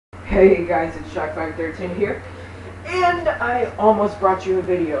Hey guys, it's Shy513 here, and I almost brought you a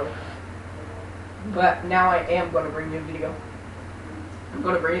video, but now I am going to bring you a video. I'm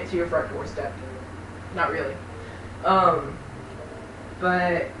going to bring it to your front doorstep. Not really.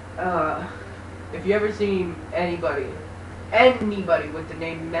 But if you ever seen anybody with the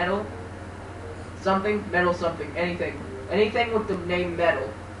name Metal, something, anything with the name Metal,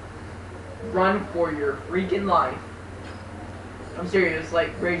 run for your freaking life. I'm serious,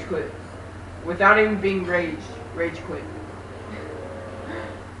 like, rage quit. Without even being rage quit.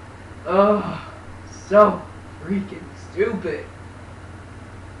 Oh, so freaking stupid.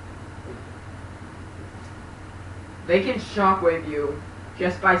 They can shockwave you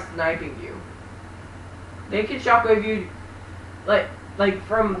just by sniping you. They can shockwave you, like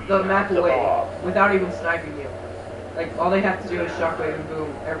from the map away, without even sniping you. Like, all they have to do is shockwave and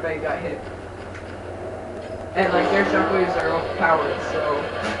boom, everybody got hit. And like their shockwaves are overpowered, so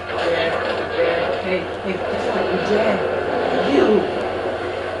hey, guess what? You're dead.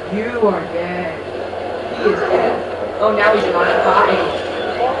 You are dead. He is dead. Oh, now he's not dying.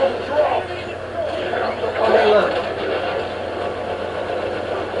 Oh, hey, look.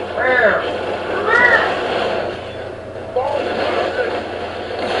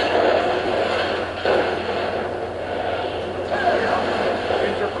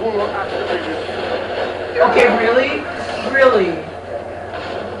 Okay, really?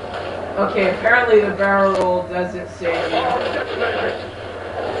 Okay, apparently the barrel roll doesn't save you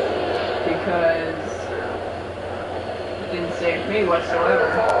because it didn't save me whatsoever.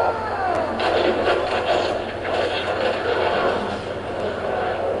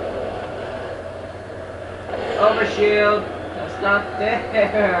 Overshield, that's not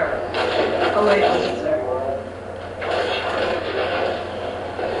there. Oh wait, it's there.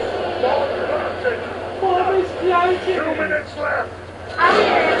 2 minutes left.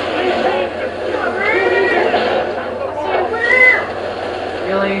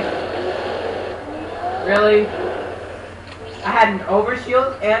 Really? I had an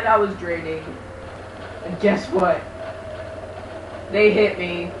overshield and I was draining. And guess what? They hit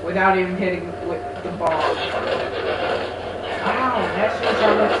me without even hitting with the bomb. Wow, that shows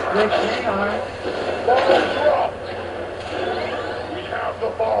how much quick they are. Bomb dropped. We have the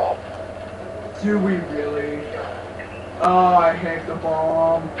bomb. Do we really? Oh, I hate the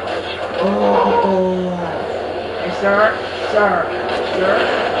bomb. Oh. Hey, sir,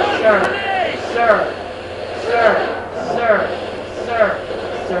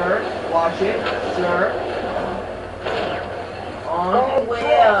 watch it, sir. On the way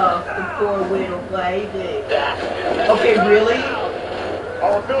up, the poor little baby. Okay, really?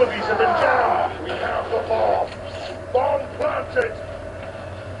 Our abilities have been down. We have the bomb. Bomb planted.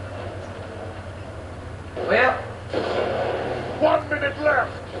 Well, 1 minute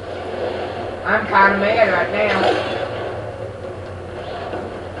left. I'm kind of mad right now.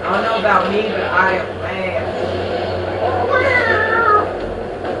 I don't know about me, but I am mad.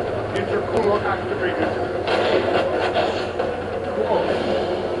 Intercooler activated. Cool.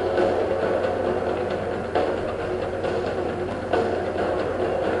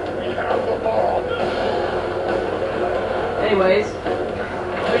 We have the bomb. Anyways,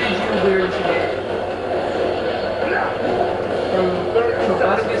 who did you wear today? From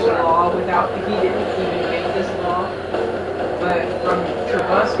Trubuscus Law, he didn't even make this law, but from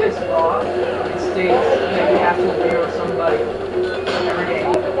Trubuscus Law, it states that you have to wear somebody every day.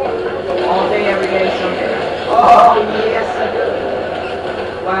 All day, every day, someday. Oh, yes!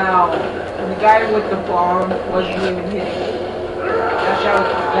 Wow. And the guy with the bomb wasn't even hitting. That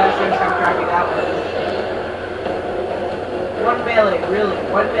shows how crappy that was. 1 melee, really,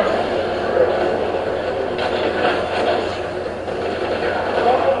 1 melee.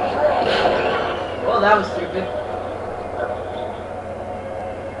 Well, that was stupid.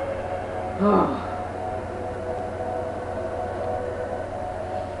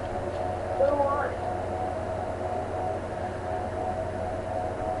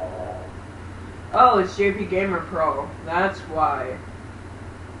 Oh, it's JP Gamer Pro. That's why.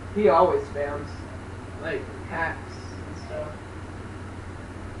 He always spams, like, hacks and stuff.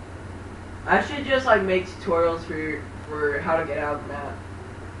 I should just, like, make tutorials for how to get out of the map.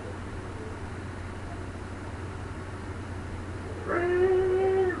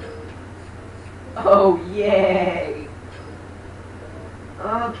 Oh, yay!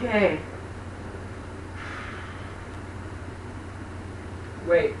 Okay.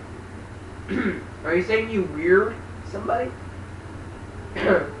 Wait. Are you saying you rear somebody?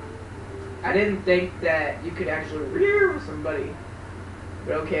 I didn't think that you could actually rear somebody.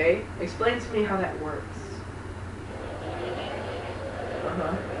 But okay. Explain to me how that works.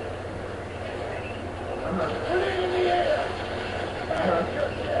 Uh-huh.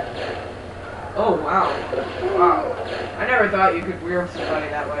 Oh, wow. Wow. I never thought you could rear somebody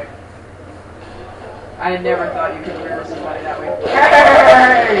that way. I never thought you could rear somebody that way.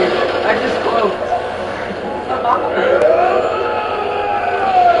 Hey! I just cloaked.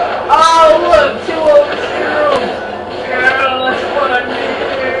 Oh, look! 202! Yeah, let's run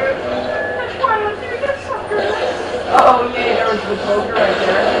here! Let's run here, you suckers! Oh, yeah, there was the poker right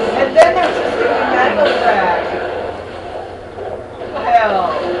there. And then there's the stupid metal frag. Hell.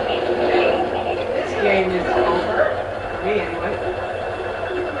 This game is over. Me, anyway.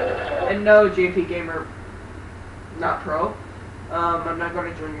 And no, JP Gamer, not pro. I'm not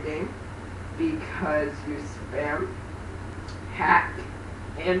going to join your game because you spam, hack,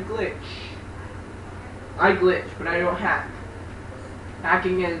 and glitch. I glitch, but I don't hack.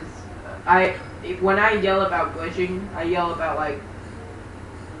 Hacking is, when I yell about glitching, I yell about like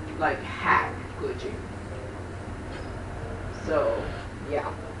hack glitching. So,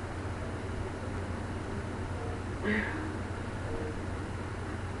 yeah.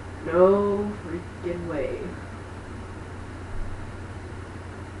 No freaking way.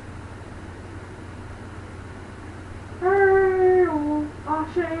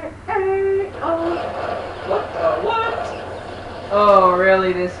 What? Oh,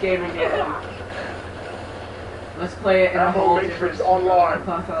 really? This game again? Let's play it in a whole different online.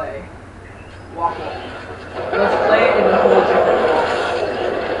 play. Waffle. Let's play it in a whole different world.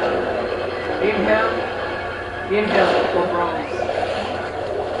 Me and him, we're bros.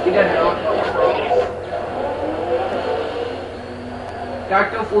 He doesn't know it, but we're bros.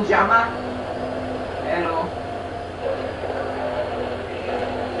 Dr. Fujama? Hello.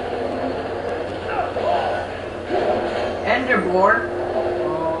 Enderborn?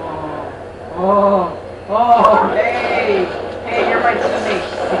 Oh, hey! Hey, you're my teammate.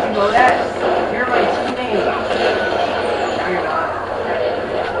 Did you know that? You're my teammate. No, you're not.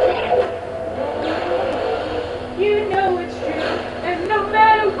 You know it's true, and no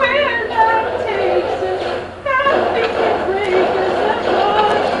matter where that takes us, nothing can break us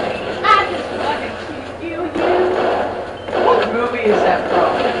apart. I just wanna keep you. What movie is that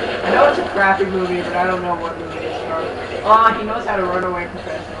from? I know it's a crappy movie, but I don't know what movie it's from. Oh, he knows how to run away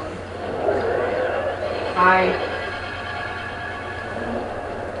professionally. Hi.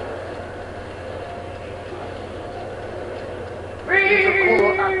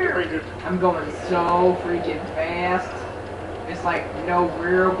 I'm going so freaking fast. It's like no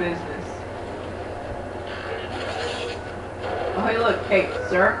real business. Oh, hey, look. Hey,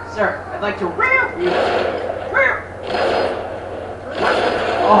 sir. I'd like to rear you. Rear.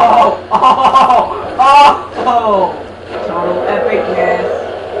 Oh! Total epicness.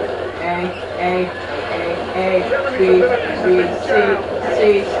 A, B, C,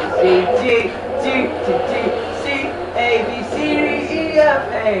 D, C, A, B, C, D, E, F,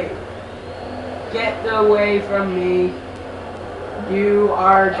 A. Get away from me. You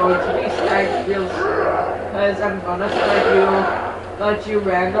are going to be sniped real soon. Because I'm gonna snipe you. But you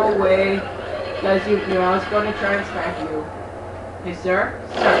ran away. Because you knew I was gonna try and snipe you. Hey, sir?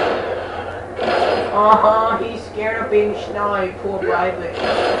 He's scared of being sniped. Poor baby.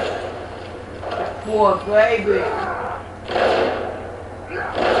 Poor baby.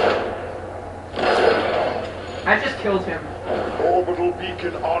 I just killed him. Orbital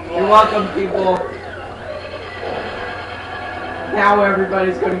beacon online. You're welcome, people. Now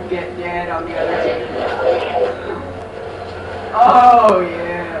everybody's gonna get dead on the other team. Oh,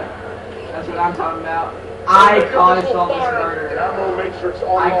 yeah. That's what I'm talking about. I caused all this murder.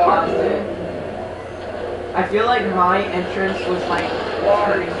 I caused it. I feel like my entrance was like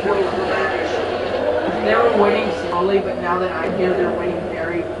turning point. They were winning slowly, but now that I'm here, they're winning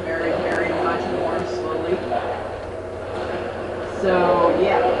very, very, very much more slowly. So,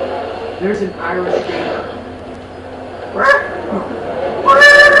 yeah. There's an Irish gamer.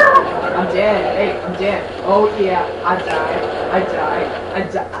 I'm dead. Hey, I'm dead. Oh, yeah. I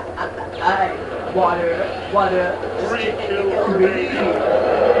died. Water. 3 kills remaining.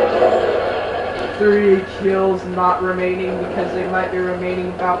 3 kills not remaining because they might be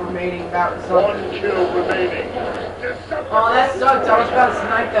remaining about something. 1 kill remaining. Oh, that sucked. I was about to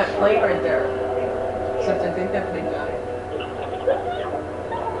snipe that plate right there. Except I think that plate died.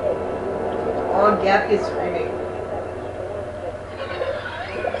 Oh, Gabby is screaming.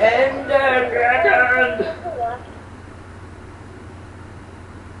 Ender Dragon!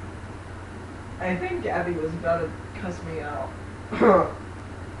 I think Gabby was about to cuss me out.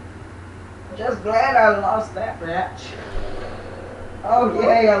 Just glad I lost that match. Oh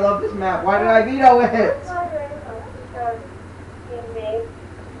yay, I love this map. Why did I veto it?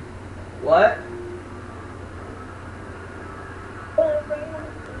 What?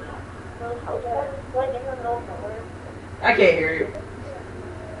 can't hear you.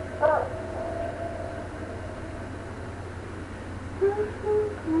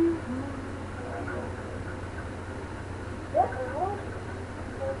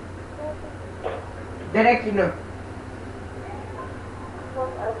 Derek, no.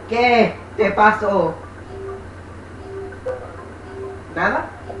 ¿Qué te pasó? ¿Nada?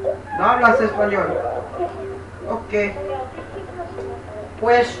 No hablas español. Ok.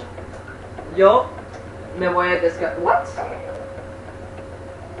 Pues yo me voy a descansar. What?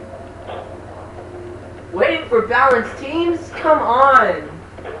 Waiting for balanced teams? Come on.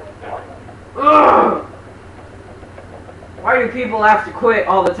 Ugh. Why do people have to quit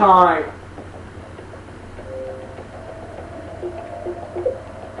all the time?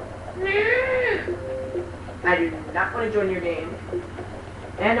 I do not want to join your game.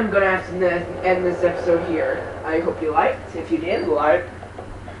 And I'm gonna have to end this episode here. I hope you liked. If you did, like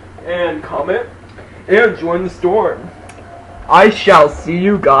and comment and join the storm. I shall see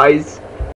you guys